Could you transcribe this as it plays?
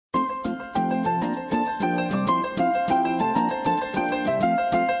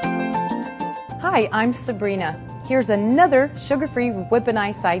Hi, I'm Sabrina. Here's another sugar-free whip and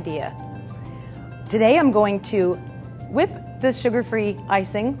ice idea. Today I'm going to whip the sugar-free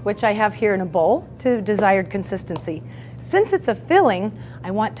icing, which I have here in a bowl, to desired consistency. Since it's a filling,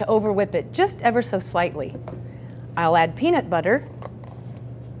 I want to over whip it just ever so slightly. I'll add peanut butter.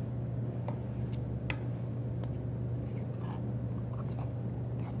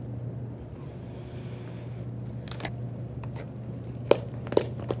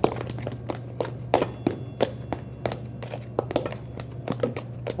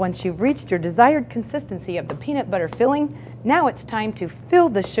 Once you've reached your desired consistency of the peanut butter filling, now it's time to fill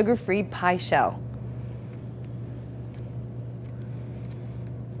the sugar-free pie shell.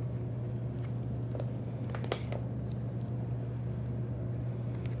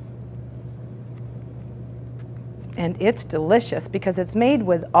 And it's delicious because it's made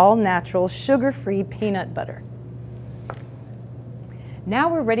with all-natural, sugar-free peanut butter. Now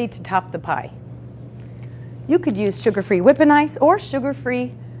we're ready to top the pie. You could use sugar-free whip and ice or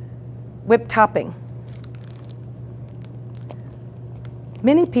sugar-free whipped topping.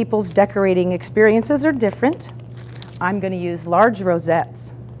 Many people's decorating experiences are different. I'm going to use large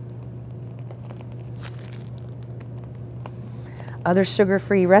rosettes. Other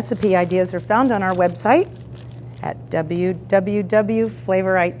sugar-free recipe ideas are found on our website at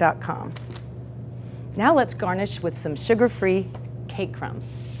www.flavorite.com. Now let's garnish with some sugar-free cake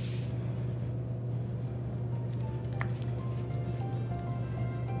crumbs.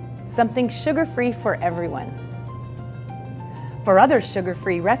 Something sugar-free for everyone. For other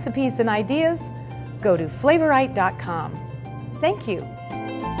sugar-free recipes and ideas, go to flavorite.com. Thank you.